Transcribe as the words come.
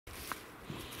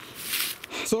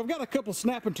So I've got a couple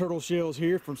snapping turtle shells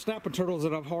here from snapping turtles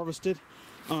that I've harvested.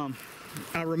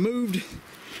 I removed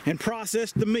and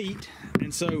processed the meat,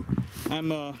 and so I'm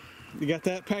got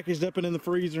that packaged up and in the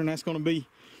freezer, and that's going to be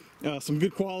some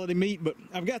good quality meat. But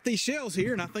I've got these shells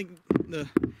here, and I think the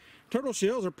turtle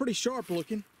shells are pretty sharp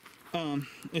looking,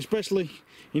 especially,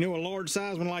 you know, a large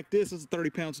size one like this is a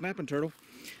 30-pound snapping turtle.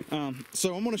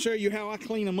 So I'm going to show you how I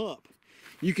clean them up.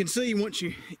 You can see once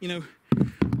you know,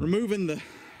 removing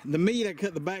the meat, I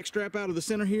cut the back strap out of the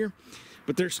center here,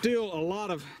 but there's still a lot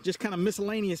of just kind of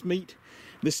miscellaneous meat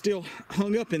that's still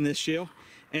hung up in this shell.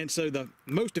 And so the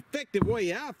most effective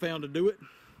way I've found to do it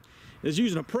is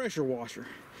using a pressure washer.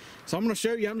 So I'm going to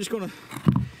show you. I'm just going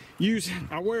to use,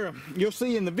 you'll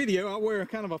see in the video, I wear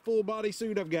kind of a full body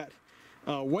suit. I've got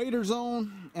waders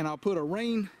on, and I'll put a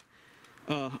rain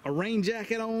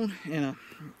jacket on and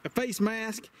a face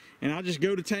mask, and I'll just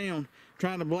go to town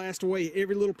trying to blast away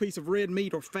every little piece of red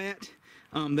meat or fat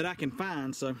that I can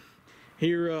find. So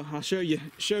here I'll show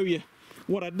you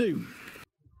what I do.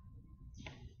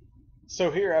 So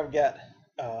here I've got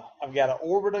an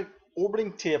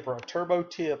orbiting tip, or a turbo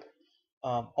tip,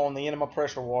 on the end of my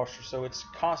pressure washer, so it's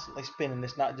constantly spinning.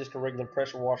 It's not just a regular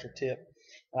pressure washer tip.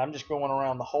 And I'm just going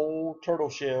around the whole turtle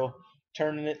shell,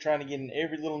 turning it, trying to get in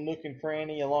every little nook and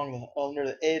cranny under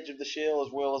the edge of the shell,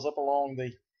 as well as up along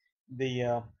the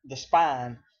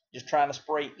spine, just trying to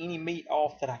spray any meat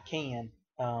off that I can,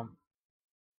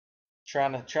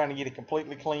 trying to get it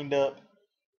completely cleaned up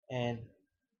and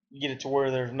get it to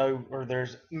where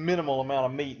there's minimal amount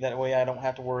of meat. That way I don't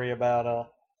have to worry about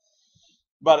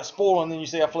it spoiling. Then you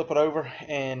see I flip it over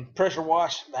and pressure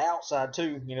wash the outside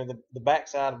too. You know, the back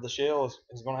side of the shell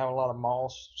is going to have a lot of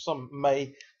moss. Some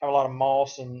may have a lot of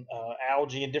moss and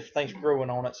algae and different things growing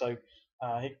on it, so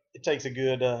it takes a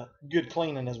good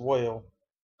cleaning as well.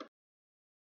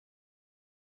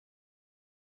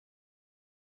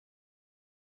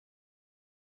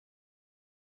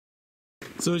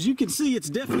 So as you can see, it's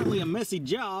definitely a messy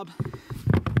job,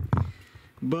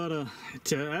 but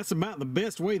that's about the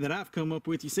best way that I've come up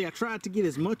with. You see, I tried to get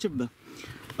as much of the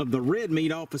red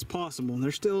meat off as possible.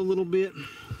 There's still a little bit,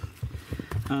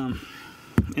 and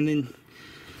then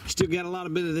still got a lot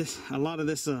of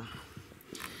this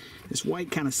this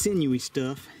white kind of sinewy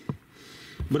stuff.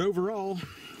 But overall,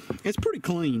 it's pretty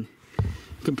clean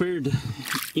compared to,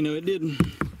 you know, it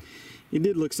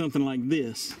did look something like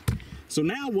this. So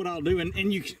now what I'll do,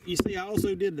 and you see I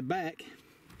also did the back.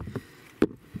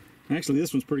 Actually,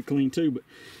 this one's pretty clean too, but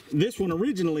this one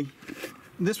originally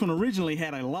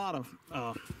had a lot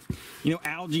of you know,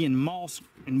 algae and moss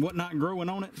and whatnot growing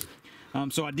on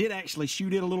it. So I did actually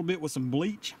shoot it a little bit with some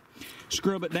bleach,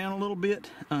 scrub it down a little bit,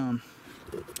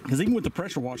 because even with the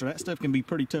pressure washer, that stuff can be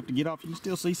pretty tough to get off. You can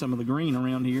still see some of the green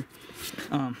around here,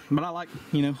 but I like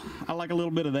a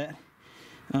little bit of that.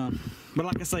 But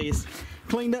like I say, it's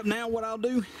cleaned up now. What I'll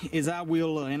do is I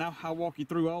will, and I'll walk you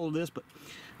through all of this, but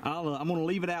I'm going to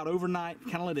leave it out overnight,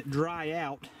 kind of let it dry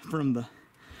out from the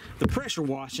pressure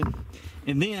washing,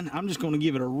 and then I'm just going to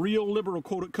give it a real liberal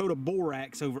coat of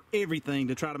borax over everything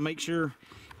to try to make sure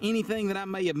anything that I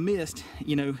may have missed,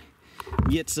 you know,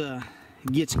 gets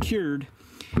cured.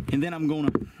 And then I'm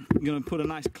gonna put a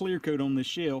nice clear coat on this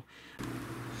shell.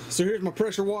 So here's my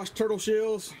pressure washed turtle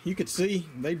shells. You can see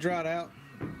they dried out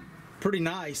pretty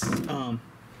nice. Got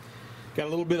a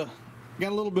little bit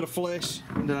of flesh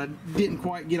that I didn't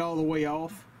quite get all the way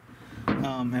off,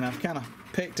 and I've kind of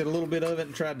pecked at a little bit of it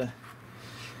and tried to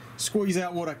squeeze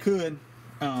out what I could.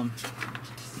 And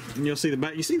you'll see the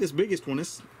back. You see this biggest one,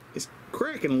 it's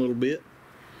cracking a little bit,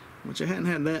 which I hadn't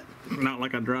had that. Not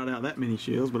like I dried out that many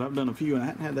shells, but I've done a few and I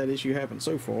hadn't had that issue happen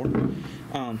so far.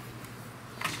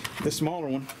 This smaller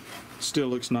one still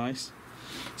looks nice.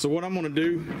 So what I'm going to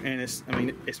do, and it's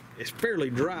fairly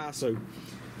dry, so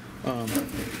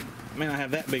may not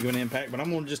have that big of an impact, but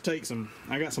I'm going to just take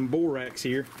I got some borax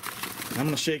here. I'm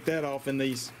going to shake that off in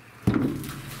the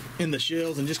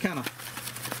shells and just kind of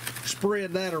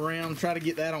spread that around, try to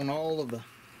get that on all of the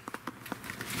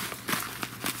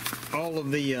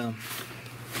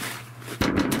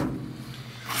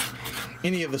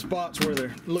any of the spots where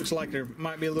there looks like there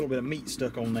might be a little bit of meat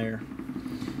stuck on there.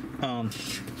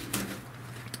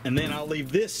 And then I'll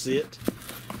leave this sit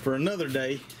for another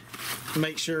day to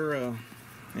make sure,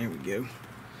 there we go,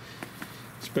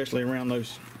 especially around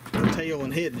those tail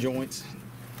and head joints.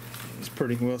 It's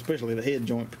pretty well, especially the head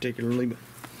joint particularly, but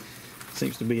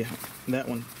seems to be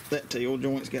that tail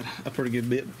joint's got a pretty good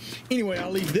bit. Anyway, I'll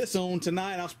leave this on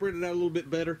tonight. I'll spread it out a little bit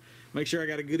better, make sure I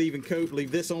got a good even coat, leave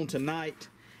this on tonight,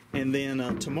 and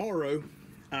then tomorrow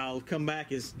I'll come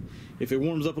back if it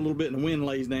warms up a little bit and the wind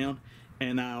lays down,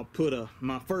 and I'll put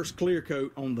my first clear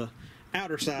coat on the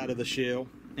outer side of the shell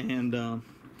and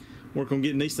work on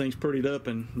getting these things prettied up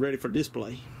and ready for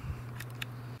display.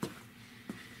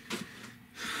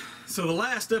 So the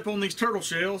last step on these turtle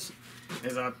shells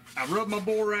is I rubbed my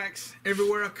borax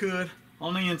everywhere I could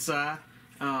on the inside,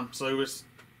 so it was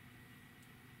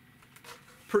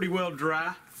pretty well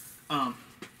dry.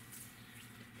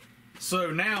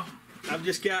 So now I've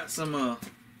just got some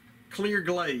clear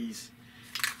glaze,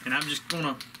 and I'm just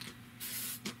gonna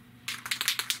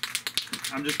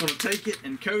take it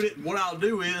and coat it. What I'll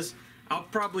do is I'll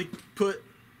probably put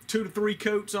 2 to 3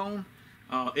 coats on,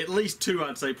 at least 2,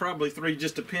 I'd say, probably 3,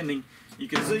 just depending. You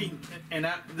can see, and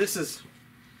this is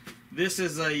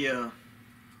a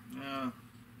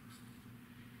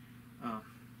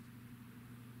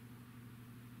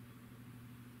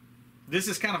this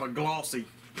is kind of a glossy,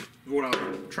 is what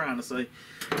I'm trying to say.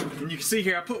 And you can see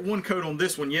here, I put 1 coat on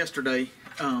this one yesterday,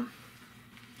 and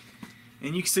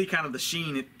you can see kind of the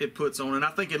sheen it puts on, and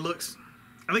I think it makes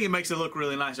it look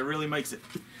really nice. It really makes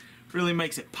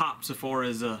it pop so far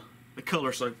as the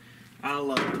color. So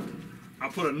I'll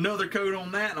put another coat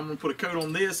on that, and I'm gonna put a coat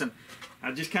on this, and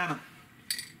I just kind of,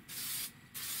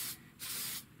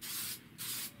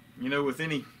 you know, with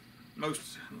most,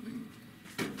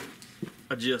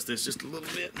 adjust this just a little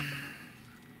bit.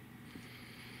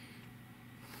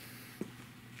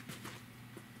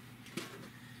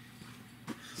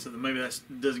 So that maybe that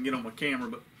doesn't get on my camera,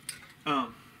 but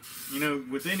you know,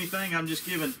 with anything, I'm just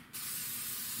giving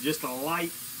just a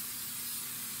light,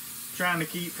 trying to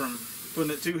keep from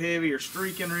putting it too heavy or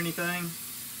streaking or anything.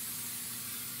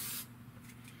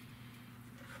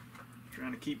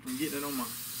 Trying to keep from getting it on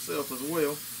myself as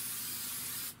well.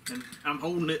 And I'm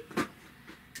holding it.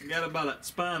 I got about a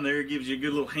spine there, it gives you a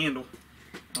good little handle.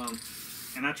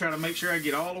 And I try to make sure I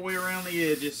get all the way around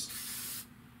the edges.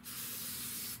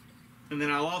 And then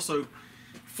I'll also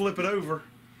flip it over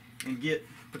and get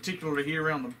particularly here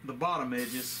around the bottom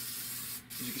edges.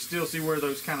 As you can still see where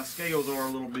those kind of scales are a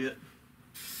little bit.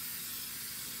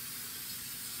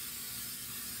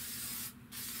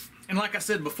 And like I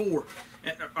said before,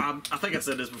 I think I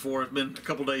said this before, it's been a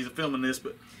couple days of filming this,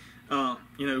 but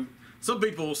you know, some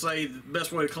people will say the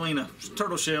best way to clean a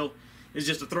turtle shell is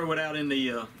just to throw it out in the,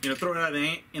 you know, throw it out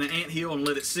in an anthill and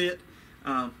let it sit.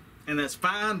 And that's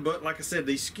fine, but like I said,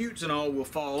 these scutes and all will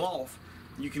fall off.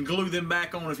 You can glue them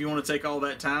back on if you want to take all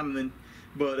that time, and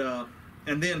then,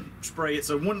 and then spray it.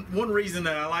 So one reason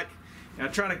that I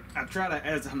try to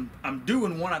as I'm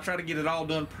doing one, I try to get it all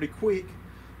done pretty quick,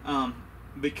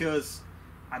 because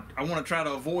I want to try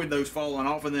to avoid those falling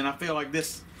off. And then I feel like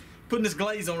putting this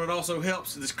glaze on it also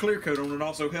helps. This clear coat on it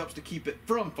also helps to keep it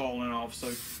from falling off. So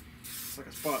it's like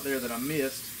a spot there that I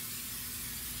missed.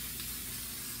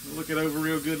 Look it over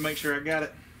real good, make sure I got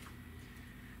it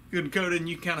good and coated, and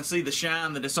you can kind of see the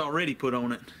shine that it's already put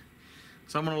on it.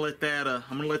 So I'm gonna let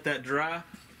that dry.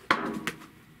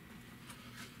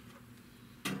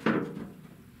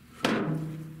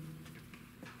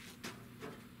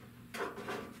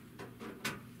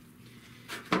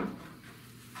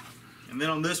 And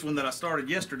then on this one that I started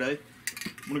yesterday,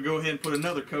 I'm gonna go ahead and put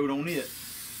another coat on it.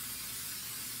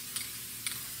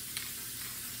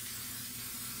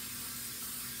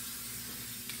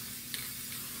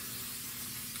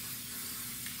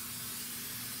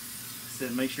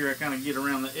 Make sure I kind of get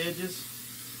around the edges.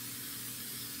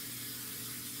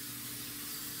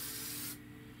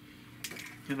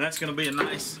 And that's going to be a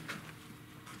nice,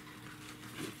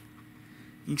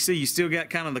 you can see you still got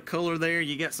kind of the color there.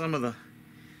 You got some of the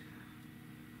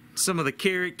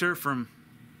character from,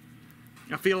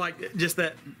 I feel like just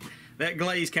that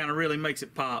glaze kind of really makes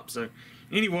it pop. So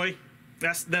anyway,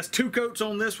 that's 2 coats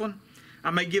on this one. I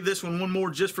may give this one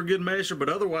more just for good measure, but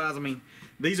otherwise, I mean,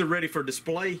 these are ready for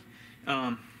display.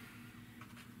 And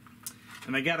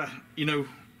they got a, you know,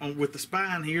 with the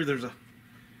spine here, there's a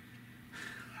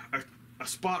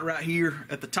spot right here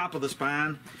at the top of the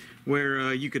spine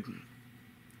where you could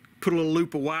put a little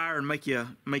loop of wire and make you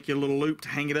a little loop to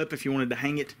hang it up if you wanted to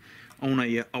hang it on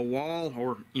a wall,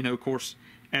 or, you know, of course,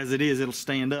 as it is, it'll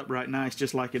stand up right nice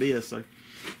just like it is. So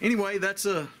anyway, that's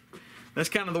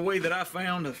kind of the way that I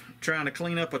found of trying to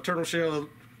clean up a turtle shell.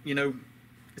 You know,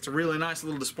 it's a really nice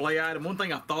little display item. One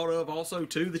thing I thought of also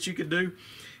too that you could do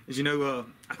is, you know,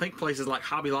 I think places like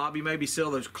Hobby Lobby maybe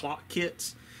sell those clock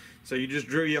kits. So you just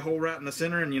drill your hole right in the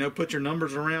center and, you know, put your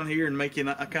numbers around here and make it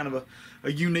a kind of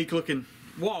a unique looking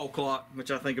wall clock,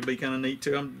 which I think would be kind of neat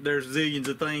too. There's zillions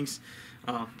of things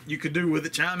you could do with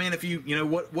it. Chime in if you know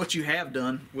what you have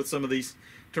done with some of these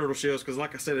turtle shells, because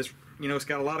like I said, it's, you know, it's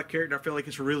got a lot of character. I feel like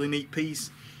it's a really neat piece,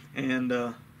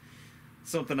 and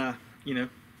something I, you know,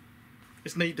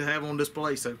 it's neat to have on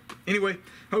display. So anyway,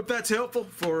 hope that's helpful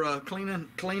for cleaning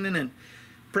and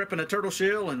prepping a turtle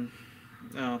shell, and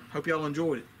hope y'all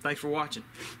enjoyed it. Thanks for watching.